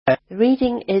The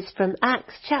reading is from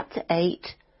Acts chapter 8,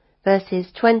 verses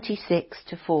 26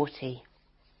 to 40.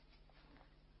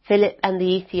 Philip and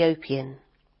the Ethiopian.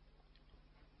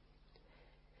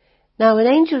 Now an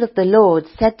angel of the Lord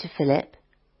said to Philip,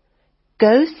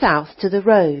 "Go south to the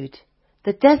road,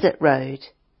 the desert road,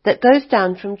 that goes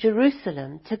down from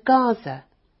Jerusalem to Gaza."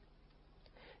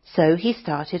 So he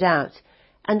started out,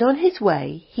 and on his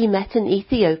way he met an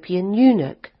Ethiopian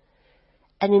eunuch,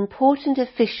 an important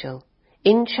official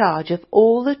in charge of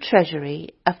all the treasury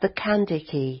of the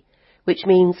Kandake, which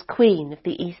means Queen of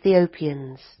the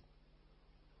Ethiopians.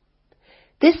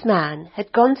 This man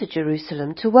had gone to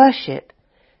Jerusalem to worship,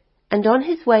 and on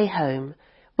his way home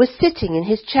was sitting in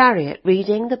his chariot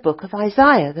reading the book of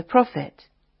Isaiah the prophet.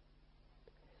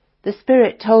 The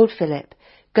Spirit told Philip,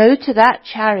 "Go to that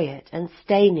chariot and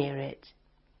stay near it."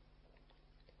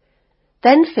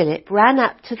 Then Philip ran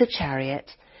up to the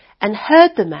chariot and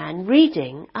heard the man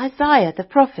reading Isaiah the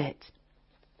prophet.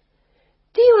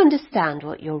 "Do you understand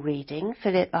what you're reading?"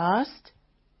 Philip asked.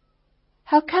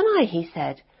 "How can I," he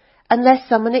said, "unless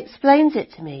someone explains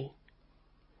it to me?"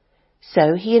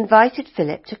 So he invited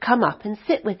Philip to come up and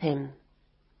sit with him.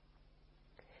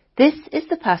 This is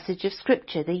the passage of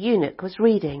scripture the eunuch was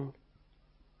reading.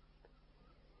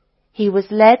 "He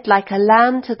was led like a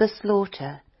lamb to the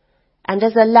slaughter, and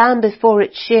as a lamb before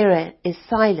its shearer is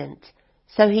silent,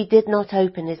 so he did not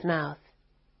open his mouth.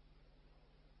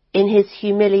 In his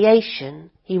humiliation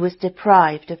he was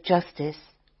deprived of justice.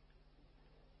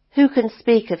 Who can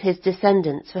speak of his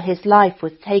descendants, for his life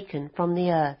was taken from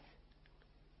the earth?"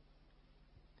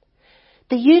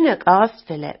 The eunuch asked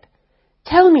Philip,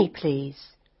 "Tell me,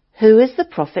 please, who is the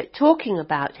prophet talking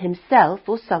about, himself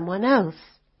or someone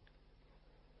else?"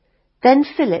 Then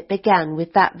Philip began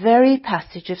with that very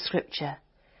passage of scripture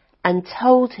and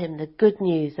told him the good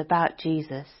news about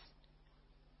Jesus.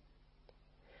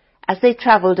 As they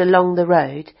travelled along the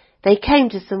road, they came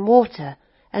to some water,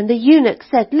 and the eunuch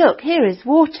said, "Look, here is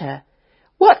water.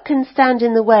 What can stand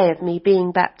in the way of me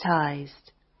being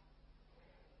baptized?"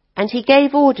 And he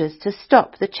gave orders to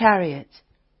stop the chariot.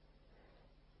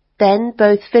 Then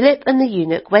both Philip and the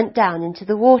eunuch went down into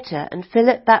the water, and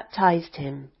Philip baptized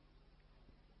him.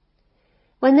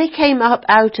 When they came up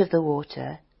out of the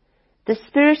water, the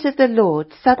Spirit of the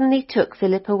Lord suddenly took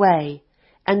Philip away,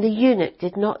 and the eunuch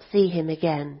did not see him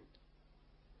again,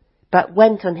 but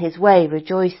went on his way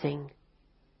rejoicing.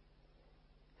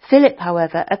 Philip,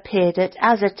 however, appeared at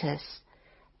Azotus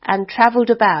and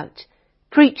travelled about,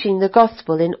 preaching the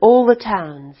gospel in all the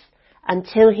towns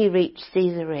until he reached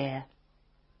Caesarea.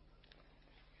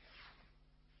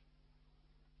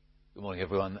 Good morning,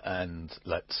 everyone, and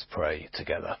let's pray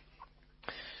together.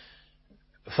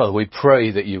 Father, we pray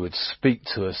that you would speak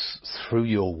to us through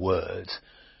your word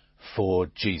for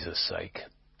Jesus' sake.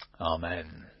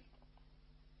 Amen.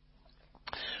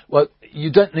 Well,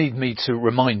 you don't need me to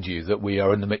remind you that we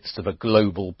are in the midst of a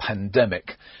global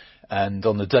pandemic. And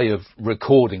on the day of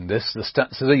recording this, the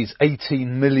stats are these: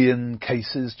 18 million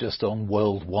cases just on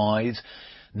worldwide.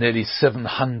 Nearly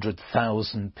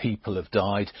 700,000 people have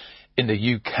died. In the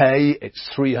UK, it's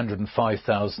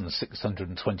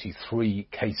 305,623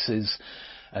 cases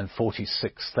and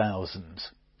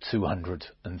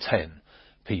 46,210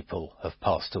 people have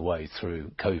passed away through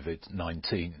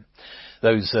COVID-19.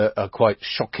 Those are quite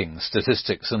shocking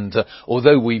statistics, and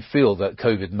although we feel that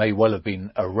COVID may well have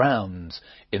been around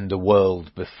in the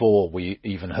world before we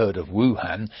even heard of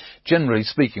Wuhan, generally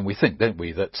speaking we think, don't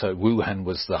we, that Wuhan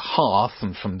was the hearth,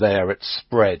 and from there it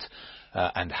spread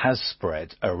and has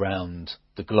spread around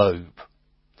the globe.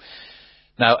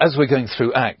 Now, as we're going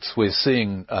through Acts, we're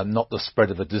seeing not the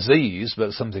spread of a disease,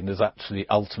 but something that's actually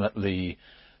ultimately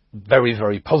very,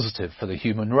 very positive for the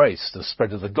human race, the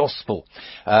spread of the gospel.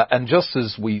 And just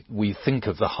as we think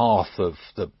of the hearth of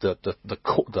the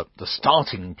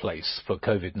starting place for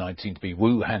COVID-19 to be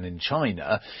Wuhan in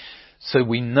China, so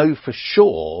we know for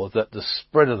sure that the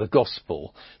spread of the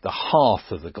gospel, the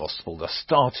hearth of the gospel, the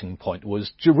starting point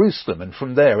was Jerusalem, and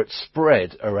from there it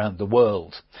spread around the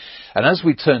world. And as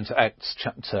we turn to Acts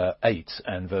chapter 8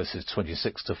 and verses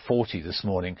 26 to 40 this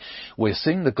morning, we're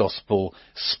seeing the gospel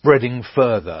spreading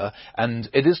further, and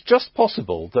it is just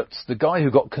possible that the guy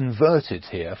who got converted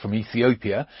here from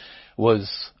Ethiopia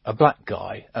was a black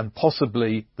guy, and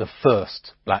possibly the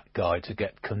first black guy to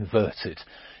get converted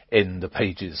in the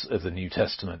pages of the New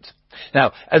Testament.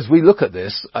 Now, as we look at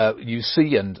this, you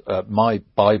see, and my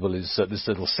Bible is this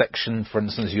little section, for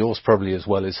instance, yours probably as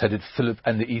well, is headed Philip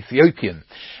and the Ethiopian.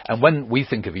 And when we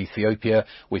think of Ethiopia,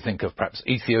 we think of perhaps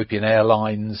Ethiopian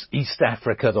Airlines, East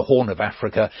Africa, the Horn of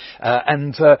Africa,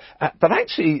 but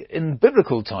actually in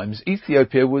biblical times,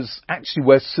 Ethiopia was actually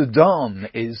where Sudan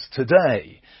is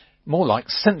today. More like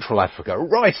Central Africa,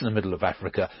 right in the middle of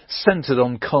Africa, centred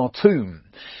on Khartoum.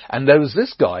 And there was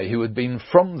this guy who had been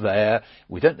from there.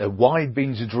 We don't know why he'd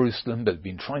been to Jerusalem, but had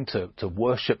been trying to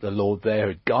worship the Lord there.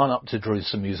 He'd gone up to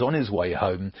Jerusalem. He was on his way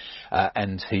home,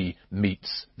 and he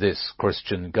meets this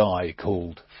Christian guy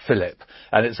called Philip.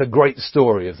 And it's a great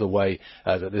story of the way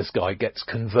that this guy gets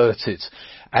converted.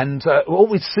 And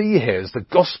what we see here is the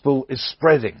gospel is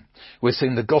spreading. We're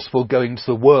seeing the gospel going to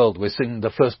the world. We're seeing the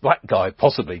first black guy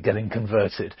possibly getting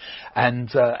converted. And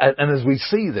as we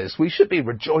see this, we should be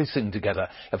rejoicing together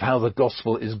of how the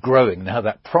gospel is growing and how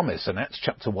that promise in Acts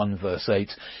chapter 1 verse 8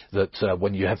 that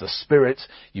when you have the Spirit,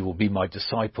 you will be my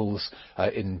disciples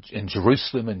in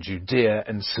Jerusalem and Judea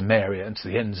and Samaria and to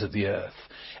the ends of the earth.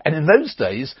 And in those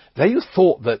days, they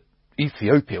thought that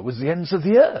Ethiopia was the ends of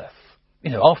the earth. You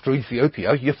know, after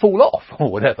Ethiopia, you fall off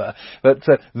or whatever. But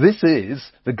this is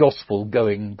the gospel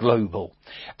going global.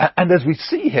 And as we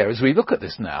see here, as we look at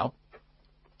this now,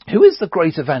 who is the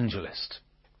great evangelist?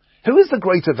 Who is the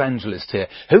great evangelist here?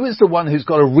 Who is the one who's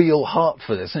got a real heart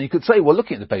for this? And you could say, well,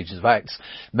 looking at the pages of Acts,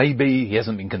 maybe he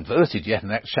hasn't been converted yet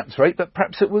in Acts chapter 8, but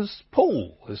perhaps it was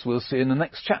Paul, as we'll see in the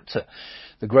next chapter,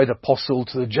 the great apostle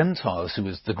to the Gentiles who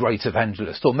was the great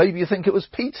evangelist. Or maybe you think it was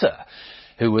Peter,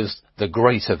 who was the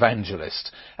great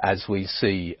evangelist, as we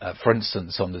see, for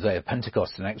instance, on the day of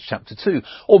Pentecost in Acts chapter 2.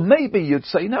 Or maybe you'd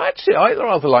say, no, actually, I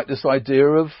rather like this idea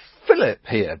of Philip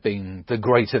here being the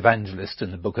great evangelist in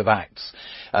the book of Acts.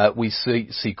 We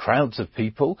see crowds of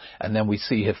people, and then we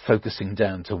see him focusing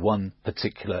down to one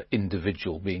particular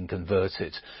individual being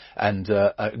converted. And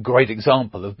a great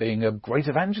example of being a great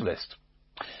evangelist.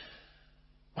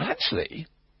 Well, actually,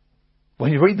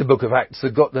 when you read the book of Acts,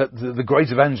 the great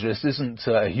evangelist isn't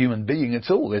a human being at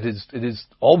all. It is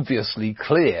obviously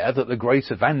clear that the great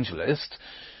evangelist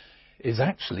is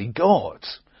actually God.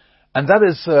 And that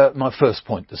is my first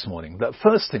point this morning. The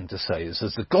first thing to say is,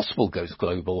 as the gospel goes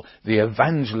global, the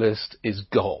evangelist is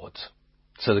God.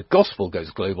 So the gospel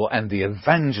goes global and the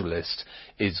evangelist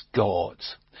is God.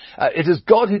 It is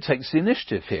God who takes the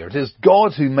initiative here. It is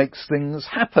God who makes things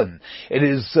happen. It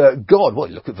is God. Well,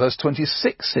 look at verse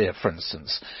 26 here, for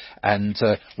instance. And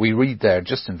we read there,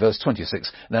 just in verse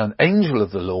 26, now an angel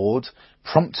of the Lord,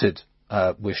 prompted,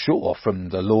 we're sure, from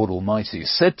the Lord Almighty,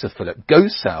 said to Philip, go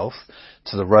south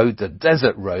to the road, the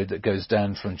desert road that goes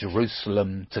down from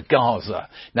Jerusalem to Gaza.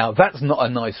 Now, that's not a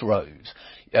nice road.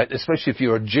 Especially if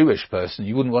you're a Jewish person,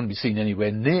 you wouldn't want to be seen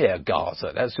anywhere near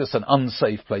Gaza. That's just an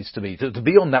unsafe place to be. To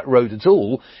be on that road at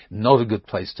all, not a good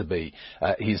place to be.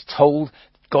 He's told,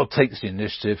 God takes the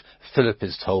initiative, Philip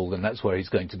is told, and that's where he's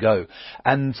going to go.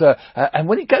 And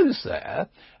when he goes there,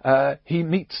 he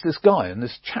meets this guy in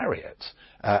this chariot.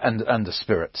 And the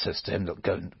Spirit says to him, look,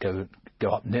 go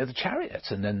up near the chariot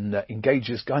and then engage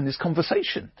this guy in this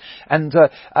conversation. And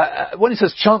when he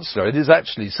says chancellor, it is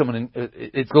actually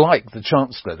it's like the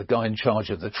chancellor, the guy in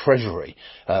charge of the treasury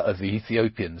of the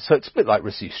Ethiopians. So it's a bit like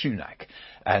Rishi Sunak.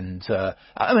 And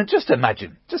I mean, just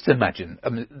imagine. I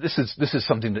mean, this is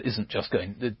something that isn't just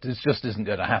going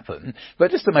to happen. But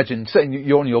just imagine, say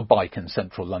you're on your bike in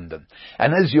central London,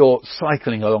 and as you're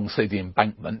cycling along, say, the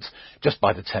embankment just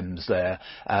by the Thames there,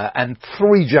 and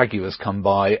 3 Jaguars come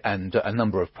by and a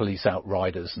number of police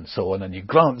outriders and so on, and you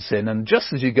glance in, and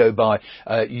just as you go by,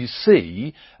 you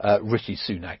see Rishi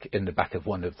Sunak in the back of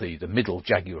one of the middle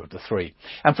Jaguar of the 3,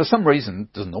 and for some reason,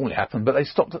 it doesn't normally happen, but they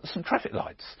stopped at some traffic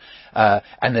lights.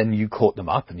 And then you caught them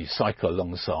up and you cycle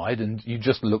alongside and you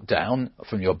just look down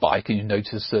from your bike and you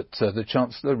notice that the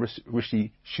Chancellor,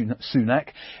 Rishi Sunak,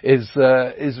 is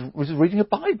reading a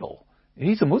Bible.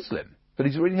 He's a Muslim, but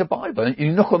he's reading a Bible. And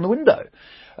you knock on the window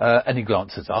and he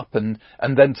glances up and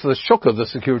then to the shock of the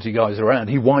security guys around,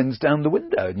 he winds down the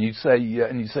window and you say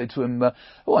to him,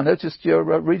 oh, I noticed you're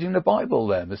reading the Bible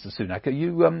there, Mr. Sunak. Are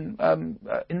you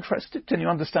interested? Can you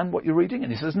understand what you're reading?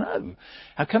 And he says, no.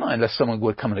 How can I, unless someone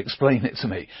would come and explain it to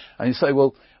me? And you say,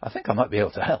 well, I think I might be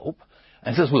able to help.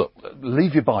 And he says, well, look,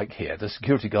 leave your bike here. The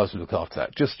security guys will look after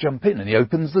that. Just jump in. And he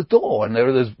opens the door and there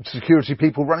are those security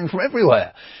people running from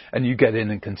everywhere. And you get in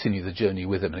and continue the journey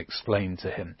with him and explain to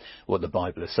him what the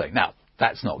Bible is saying. Now,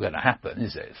 that's not going to happen,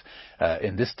 is it?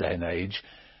 In this day and age.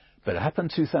 But it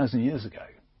happened 2,000 years ago.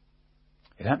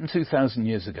 It happened 2,000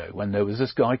 years ago when there was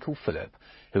this guy called Philip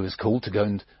who was called to go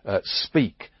and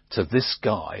speak to this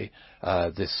guy,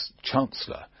 this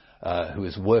chancellor, who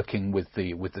is working with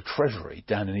the treasury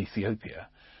down in Ethiopia.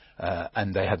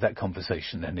 And they had that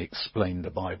conversation, and he explained the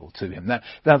Bible to him. Now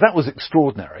that was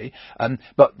extraordinary,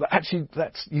 but actually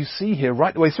you see here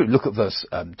right the way through. Look at verse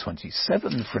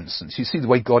 27, for instance. You see the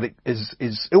way God is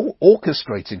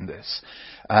orchestrating this.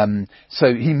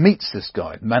 So he meets this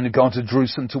guy, the man who gone to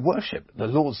Jerusalem to worship. The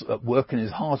Lord's at work in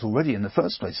his heart already in the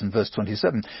first place in verse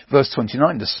 27. Verse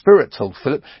 29, the Spirit told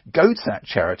Philip, go to that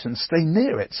chariot and stay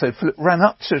near it. So Philip ran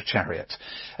up to the chariot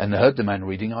and heard the man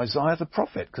reading Isaiah the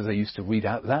prophet, because they used to read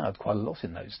out loud quite a lot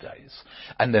in those days.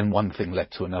 And then one thing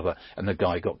led to another, and the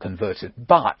guy got converted.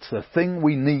 But the thing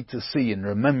we need to see and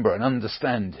remember and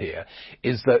understand here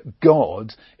is that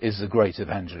God is the great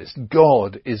evangelist.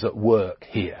 God is at work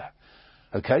here.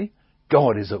 Okay?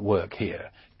 God is at work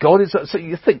here. God is at, so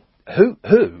you think,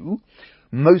 who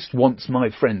most wants my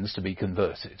friends to be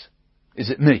converted? Is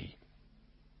it me?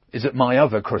 Is it my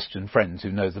other Christian friends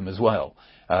who know them as well?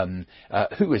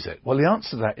 Who is it? Well, the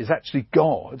answer to that is actually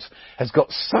God has got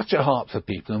such a heart for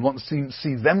people and wants to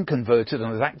see them converted,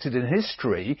 and has acted in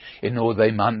history in order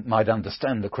they might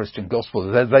understand the Christian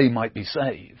gospel, that they might be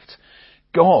saved.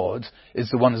 God is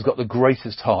the one who's got the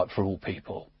greatest heart for all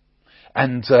people.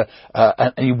 And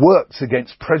he works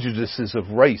against prejudices of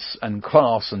race and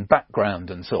class and background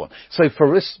and so on. So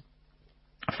for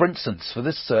instance, for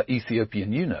this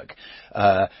Ethiopian eunuch,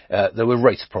 there were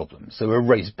race problems. There were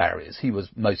race barriers. He was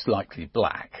most likely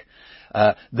black.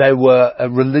 There were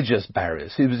religious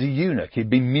barriers. He was a eunuch. He'd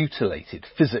been mutilated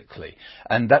physically,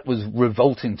 and that was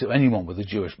revolting to anyone with a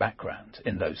Jewish background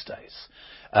in those days.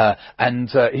 And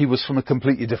he was from a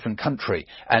completely different country,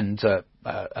 and so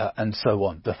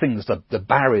on. The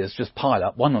barriers just pile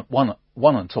up one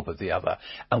on top of the other.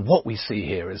 And what we see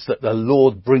here is that the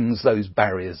Lord brings those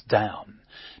barriers down,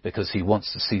 because he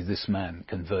wants to see this man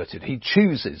converted. He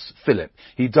chooses Philip.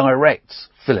 He directs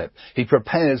Philip. He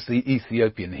prepares the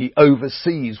Ethiopian. He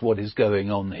oversees what is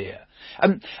going on here.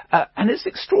 And it's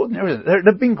extraordinary. There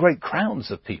have been great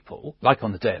crowds of people, like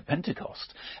on the day of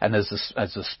Pentecost, and as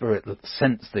the Spirit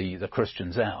sent the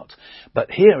Christians out.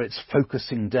 But here it's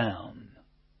focusing down.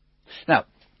 Now,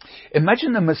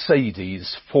 imagine a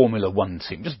Mercedes Formula One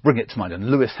team. Just bring it to mind. And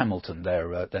Lewis Hamilton,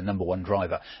 their number one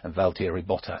driver, and Valtteri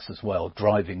Bottas as well,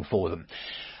 driving for them.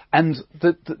 And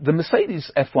the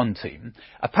Mercedes F1 team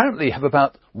apparently have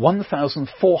about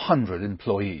 1,400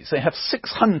 employees. They have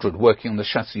 600 working on the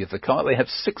chassis of the car. They have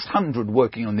 600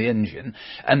 working on the engine.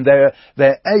 And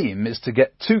their aim is to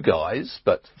get two guys,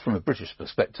 but from a British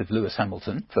perspective, Lewis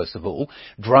Hamilton, first of all,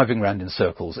 driving around in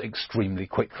circles extremely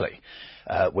quickly.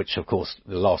 Which, of course,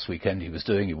 the last weekend he was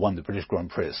doing. He won the British Grand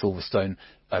Prix at Silverstone,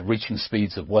 reaching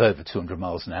speeds of well over 200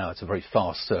 miles an hour. It's a very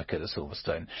fast circuit at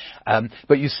Silverstone.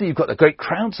 But you see, you've got the great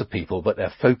crowds of people, but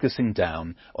they're focusing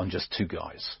down on just two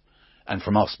guys. And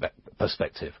from our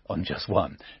perspective, on just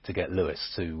one, to get Lewis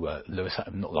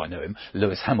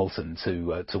Hamilton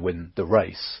to win the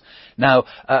race. Now,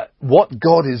 what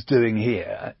God is doing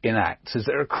here in Acts is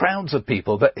there are crowds of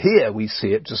people, but here we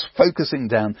see it just focusing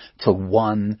down to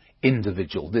one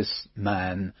individual, this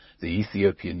man, the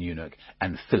Ethiopian eunuch,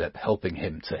 and Philip helping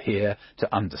him to hear,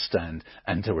 to understand,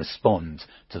 and to respond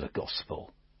to the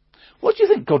gospel. What do you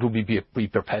think God will be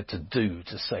prepared to do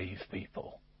to save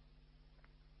people?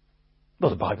 Well,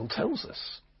 the Bible tells us.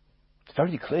 It's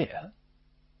very clear.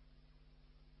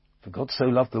 For God so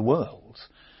loved the world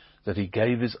that he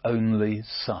gave his only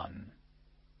Son,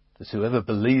 that whoever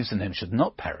believes in him should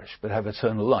not perish but have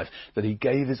eternal life. That he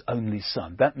gave his only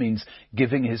Son. That means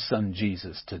giving his Son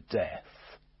Jesus to death,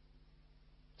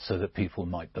 so that people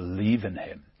might believe in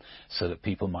him, so that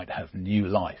people might have new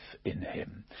life in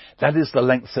him. That is the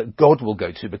length that God will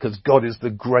go to, because God is the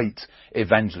great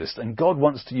evangelist. And God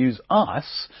wants to use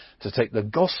us to take the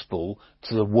gospel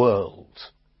to the world.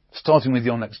 Starting with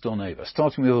your next door neighbour,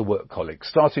 starting with your work colleague,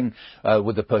 starting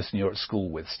with the person you're at school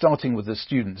with, starting with the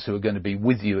students who are going to be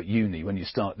with you at uni when you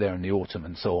start there in the autumn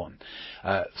and so on,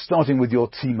 starting with your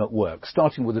team at work,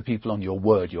 starting with the people on your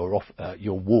ward, your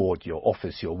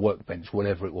office, your workbench,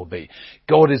 whatever it will be.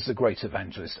 God is the great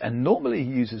evangelist, and normally he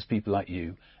uses people like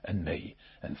you and me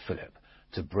and Philip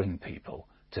to bring people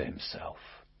to himself.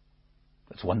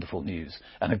 That's wonderful news,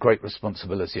 and a great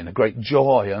responsibility and a great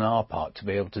joy on our part to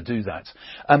be able to do that.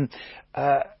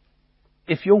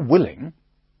 If you're willing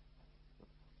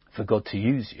for God to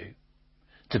use you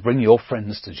to bring your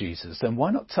friends to Jesus, then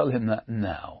why not tell him that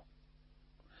now?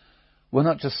 Why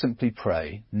not just simply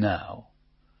pray now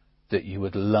that you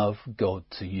would love God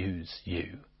to use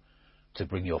you to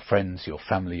bring your friends, your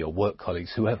family, your work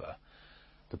colleagues, whoever,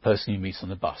 the person you meet on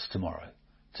the bus tomorrow,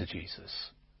 to Jesus?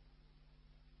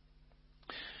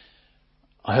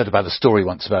 I heard about a story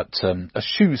once about a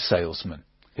shoe salesman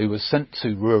who was sent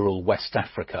to rural West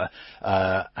Africa,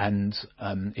 and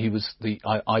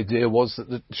the idea was that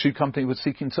the shoe company was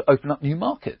seeking to open up new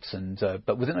markets,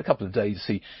 but within a couple of days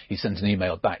he sent an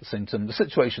email back saying to them, the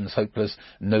situation is hopeless,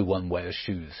 no one wears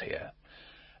shoes here.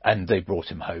 And they brought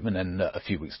him home, and then a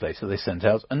few weeks later they sent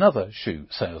out another shoe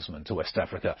salesman to West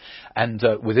Africa. And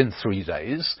within 3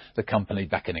 days, the company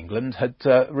back in England had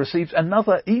received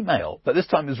another email, but this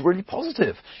time it was really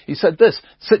positive. He said this,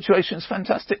 situation is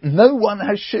fantastic, no one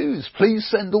has shoes, please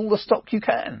send all the stock you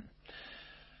can.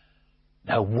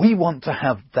 Now we want to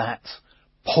have that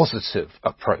positive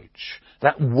approach,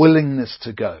 that willingness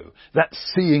to go, that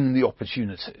seeing the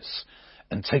opportunities,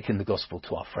 and taking the gospel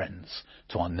to our friends,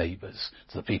 to our neighbours,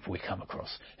 to the people we come across,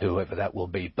 whoever that will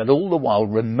be. But all the while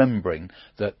remembering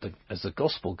that as the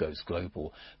gospel goes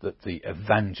global, that the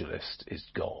evangelist is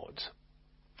God.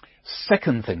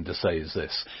 Second thing to say is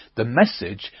this. The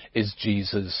message is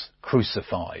Jesus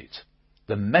crucified.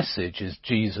 The message is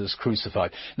Jesus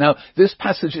crucified. Now, this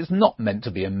passage is not meant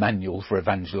to be a manual for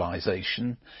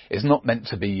evangelization. It's not meant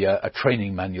to be a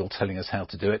training manual telling us how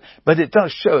to do it. But it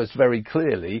does show us very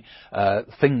clearly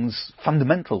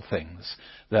fundamental things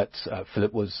that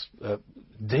Philip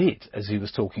did as he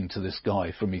was talking to this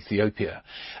guy from Ethiopia.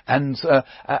 And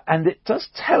it does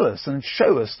tell us and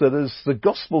show us that as the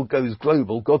gospel goes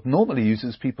global, God normally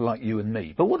uses people like you and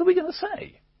me. But what are we going to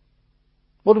say?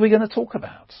 What are we going to talk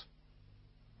about?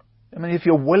 I mean, if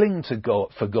you're willing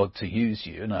for God to use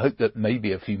you, and I hope that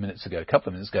maybe a couple of minutes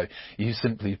ago, you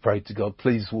simply prayed to God,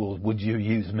 please, Lord, would you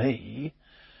use me?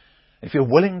 If you're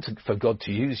willing for God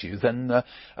to use you, then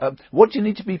what do you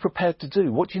need to be prepared to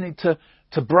do? What do you need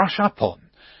to brush up on?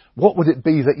 What would it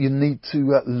be that you need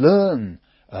to learn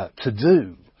to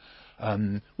do?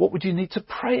 What would you need to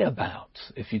pray about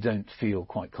if you don't feel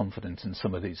quite confident in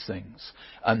some of these things?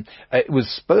 It was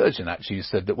Spurgeon actually who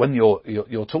said that when you're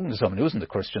talking to someone who isn't a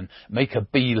Christian, make a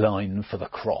beeline for the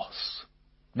cross.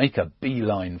 Make a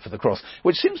beeline for the cross,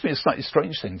 which seems to me a slightly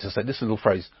strange thing to say, this little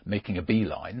phrase, making a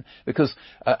beeline, because,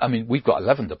 we've got a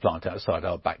lavender plant outside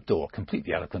our back door,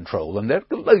 completely out of control, and there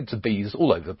are loads of bees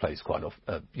all over the place quite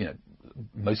often,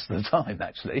 most of the time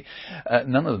actually.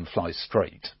 None of them fly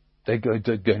straight. They're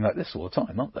going like this all the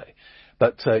time, aren't they?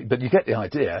 But you get the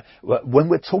idea. When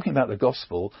we're talking about the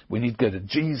gospel, we need to go to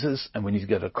Jesus and we need to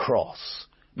go to the cross.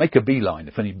 Make a beeline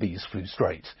if any bees flew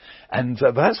straight. And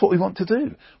but that's what we want to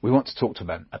do. We want to talk to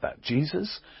them about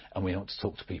Jesus, and we want to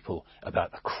talk to people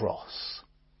about the cross.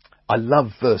 I love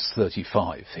verse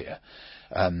 35 here.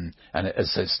 And it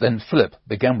says, then Philip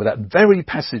began with that very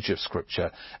passage of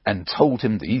scripture and told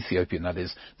him, the Ethiopian that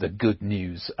is, the good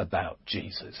news about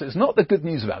Jesus. It's not the good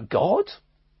news about God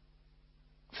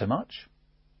so much.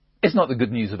 It's not the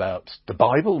good news about the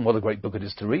Bible and what a great book it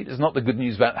is to read. It's not the good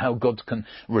news about how God can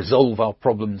resolve our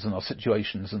problems and our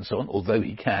situations and so on, although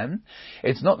he can.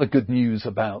 It's not the good news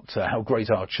about how great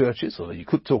our church is, although you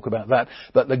could talk about that.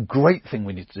 But the great thing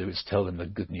we need to do is tell them the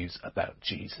good news about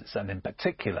Jesus, and in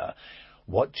particular,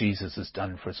 what Jesus has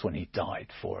done for us when he died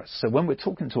for us. So when we're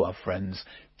talking to our friends,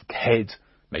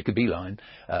 make a beeline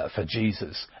for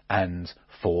Jesus and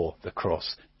for the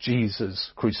cross.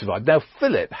 Jesus crucified. Now,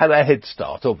 Philip had a head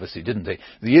start, obviously, didn't he?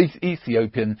 The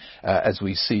Ethiopian, as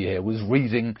we see here, was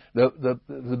reading the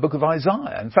book of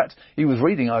Isaiah. In fact, he was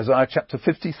reading Isaiah chapter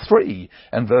 53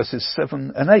 and verses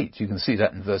 7 and 8. You can see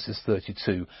that in verses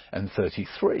 32 and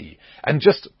 33. And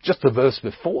just the verse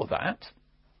before that,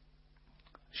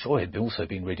 sure, he'd also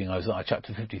been reading Isaiah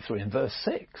chapter 53 and verse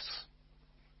 6.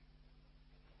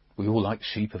 We all like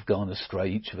sheep have gone astray.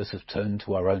 Each of us have turned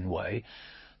to our own way.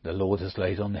 The Lord has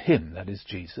laid on him, that is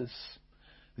Jesus,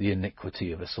 the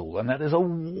iniquity of us all. And that is a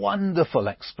wonderful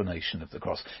explanation of the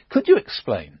cross. Could you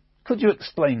explain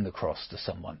the cross to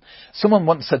someone? Someone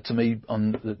once said to me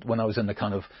when I was in the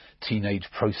kind of teenage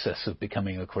process of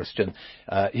becoming a Christian,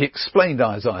 he explained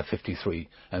Isaiah 53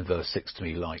 and verse 6 to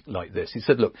me like this. He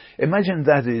said, look, imagine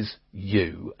that is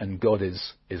you and God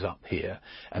is up here,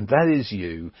 and that is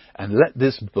you, and let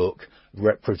this book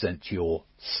represent your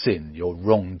sin, your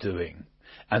wrongdoing,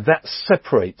 and that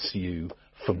separates you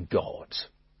from God.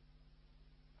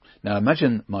 Now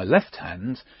imagine my left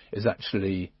hand is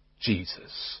actually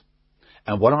Jesus.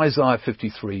 And what Isaiah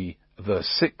 53 verse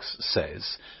 6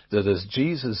 says, that as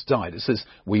Jesus died, it says,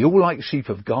 we all like sheep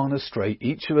have gone astray,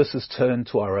 each of us has turned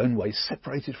to our own way,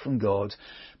 separated from God.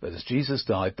 But as Jesus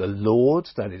died, the Lord,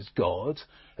 that is God,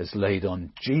 has laid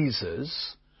on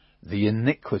Jesus the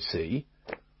iniquity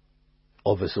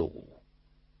of us all,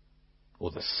 or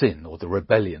the sin, or the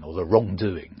rebellion, or the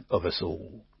wrongdoing of us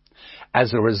all.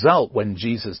 As a result, when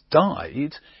Jesus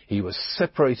died, he was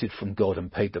separated from God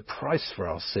and paid the price for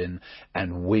our sin,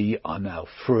 and we are now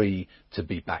free to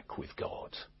be back with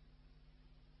God.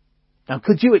 Now,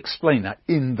 could you explain that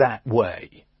in that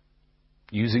way,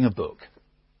 using a book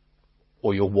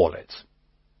or your wallet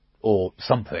or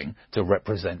something to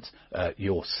represent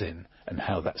your sin and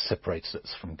how that separates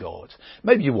us from God?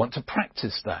 Maybe you want to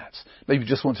practice that. Maybe you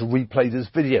just want to replay this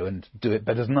video and do it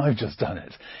better than I've just done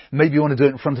it. Maybe you want to do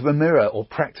it in front of a mirror or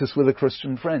practice with a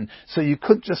Christian friend. So you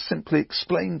could just simply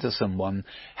explain to someone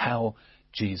how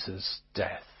Jesus'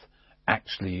 death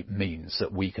actually means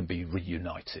that we can be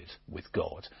reunited with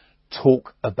God.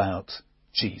 Talk about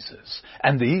Jesus.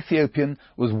 And the Ethiopian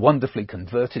was wonderfully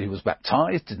converted. He was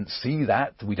baptized. Didn't see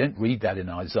that. We don't read that in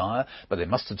Isaiah, but they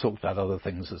must have talked about other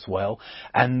things as well.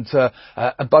 And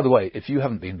by the way, if you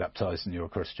haven't been baptized and you're a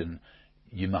Christian,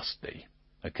 you must be.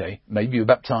 Okay? Maybe you were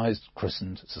baptized,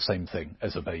 christened, it's the same thing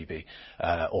as a baby.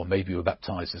 Or maybe you were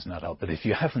baptized as an adult. But if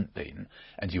you haven't been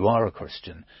and you are a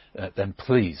Christian, then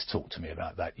please talk to me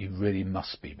about that. You really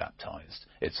must be baptized.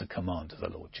 It's a command of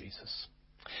the Lord Jesus.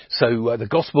 So the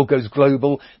gospel goes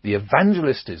global. The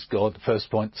evangelist is God, first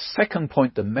point. Second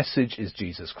point, the message is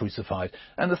Jesus crucified.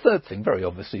 And the third thing, very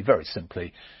obviously, very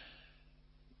simply,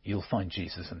 you'll find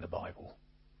Jesus in the Bible.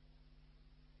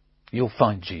 You'll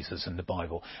find Jesus in the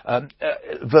Bible.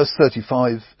 Verse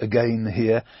 35 again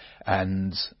here.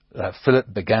 And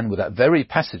Philip began with that very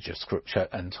passage of Scripture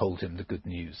and told him the good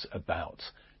news about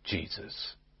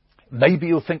Jesus. Maybe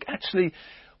you'll think, actually,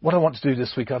 what I want to do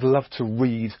this week, I'd love to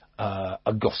read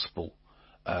a gospel.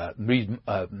 Read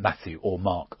Matthew or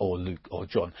Mark or Luke or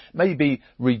John. Maybe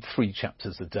read 3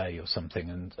 chapters a day or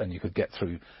something, and you could get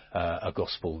through a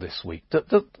gospel this week.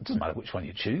 Doesn't matter which one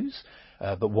you choose,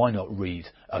 but why not read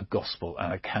a gospel,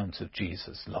 an account of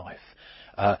Jesus' life?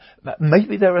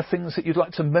 Maybe there are things that you'd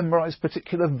like to memorize,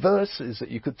 particular verses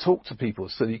that you could talk to people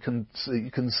so you can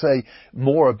say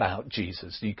more about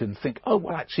Jesus. You can think, oh,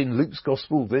 well, actually in Luke's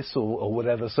gospel this or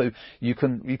whatever. So you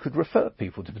could refer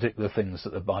people to particular things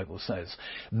that the Bible says.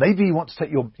 Maybe you want to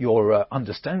take your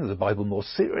understanding of the Bible more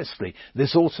seriously.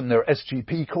 This autumn there are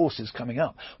SGP courses coming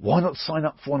up. Why not sign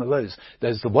up for one of those?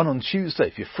 There's the one on Tuesday.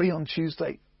 If you're free on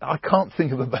Tuesday, I can't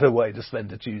think of a better way to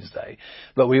spend a Tuesday.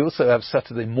 But we also have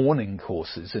Saturday morning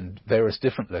courses in various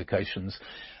different locations.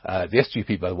 The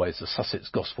SGP, by the way, is the Sussex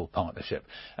Gospel Partnership,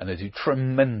 and they do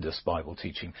tremendous Bible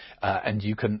teaching. And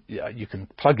you can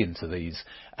plug into these,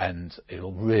 and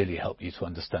it'll really help you to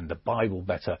understand the Bible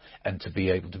better and to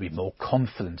be able to be more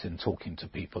confident in talking to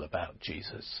people about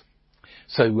Jesus.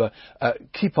 So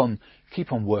keep on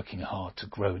working hard to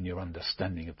grow in your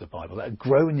understanding of the Bible. That'll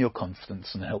grow in your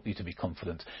confidence and help you to be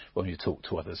confident when you talk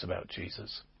to others about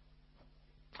Jesus.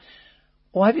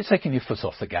 Or have you taken your foot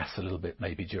off the gas a little bit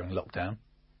maybe during lockdown?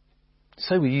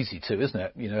 So easy to, isn't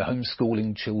it? You know,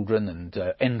 homeschooling children and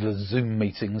endless Zoom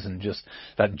meetings and just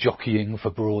that jockeying for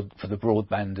the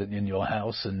broadband in your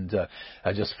house and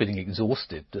just feeling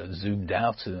exhausted, zoomed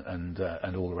out and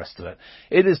all the rest of it.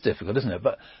 It is difficult, isn't it?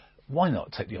 But why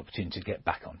not take the opportunity to get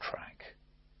back on track?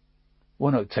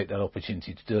 Why not take that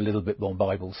opportunity to do a little bit more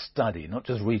Bible study, not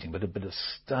just reading, but a bit of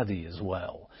study as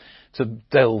well, to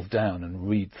delve down and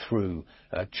read through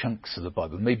chunks of the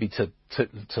Bible, maybe to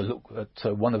look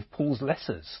at one of Paul's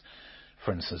letters,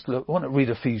 for instance. Look, why not read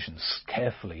Ephesians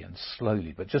carefully and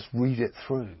slowly, but just read it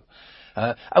through.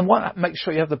 And why not make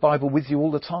sure you have the Bible with you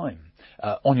all the time?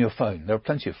 On your phone. There are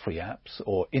plenty of free apps,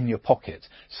 or in your pocket,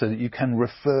 so that you can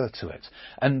refer to it.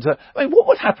 And what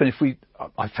would happen if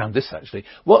I found this actually,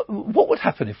 what would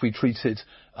happen if we treated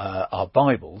our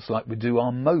Bibles like we do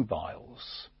our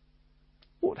mobiles?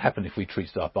 What would happen if we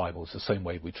treated our Bibles the same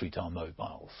way we treat our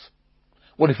mobiles?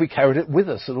 What if we carried it with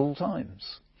us at all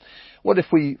times? What if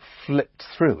we flipped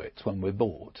through it when we're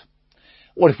bored?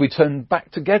 What if we turned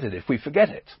back to get it if we forget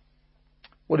it?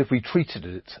 What if we treated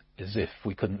it as if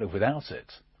we couldn't live without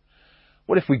it?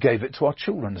 What if we gave it to our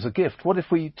children as a gift? What if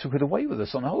we took it away with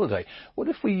us on holiday? What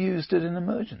if we used it in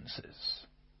emergencies?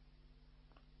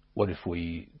 What if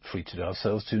we treated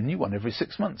ourselves to a new one every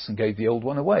 6 months and gave the old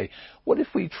one away? What if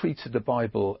we treated the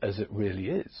Bible as it really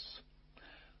is?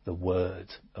 The Word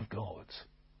of God.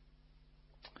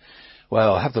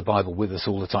 Well, have the Bible with us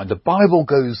all the time. The Bible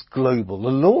goes global. The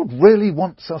Lord really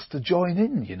wants us to join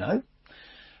in, you know.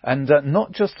 And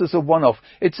not just as a one-off.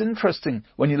 It's interesting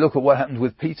when you look at what happened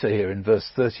with Peter here in verse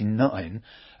 39,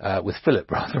 with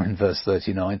Philip rather in verse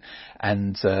 39.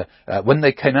 And when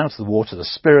they came out of the water, the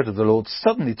Spirit of the Lord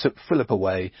suddenly took Philip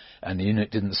away, and the eunuch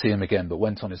didn't see him again, but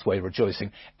went on his way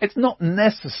rejoicing. It's not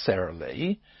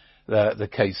necessarily the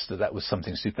case that that was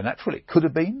something supernatural. It could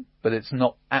have been, but it's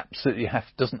not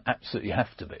doesn't absolutely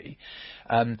have to be.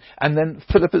 And then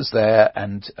Philip is there,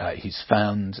 and he's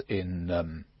found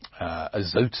in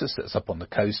Azotus, that's up on the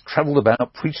coast, travelled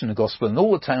about preaching the gospel in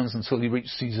all the towns until he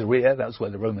reached Caesarea. That's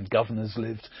where the Roman governors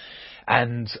lived.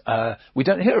 And we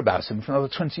don't hear about him for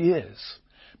another 20 years.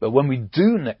 But when we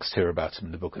do next hear about him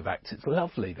in the book of Acts, it's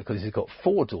lovely because he's got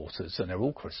 4 daughters and they're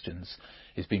all Christians.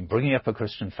 He's been bringing up a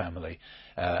Christian family,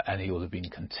 and he will have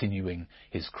been continuing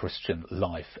his Christian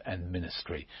life and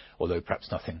ministry, although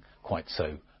perhaps nothing quite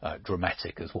so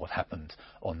dramatic as what happened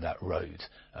on that road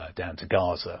down to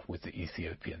Gaza with the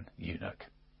Ethiopian eunuch.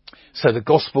 So the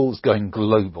gospel is going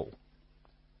global.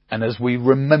 And as we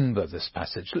remember this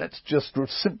passage, let's just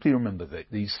simply remember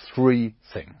these 3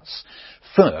 things.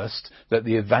 First, that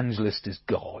the evangelist is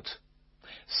God.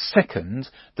 Second,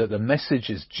 that the message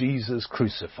is Jesus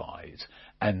crucified.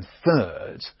 And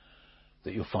third,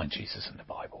 that you'll find Jesus in the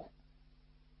Bible.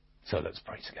 So let's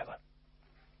pray together.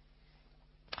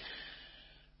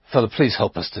 Father, please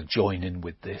help us to join in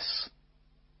with this.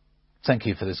 Thank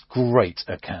you for this great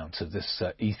account of this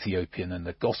Ethiopian and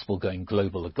the gospel going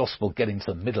global, the gospel getting to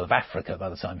the middle of Africa by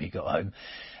the time he got home.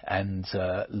 And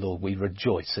Lord, we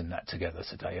rejoice in that together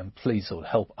today. And please, Lord,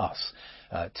 help us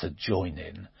to join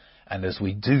in. And as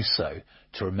we do so,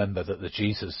 to remember that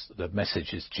the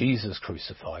message is Jesus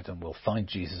crucified, and we'll find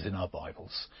Jesus in our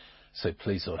Bibles. So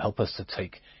please, Lord, help us to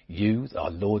take you, our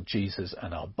Lord Jesus,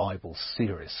 and our Bible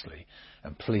seriously.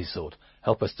 And please, Lord,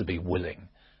 help us to be willing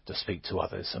to speak to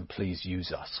others, and please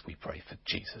use us, we pray, for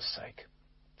Jesus' sake.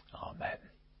 Amen.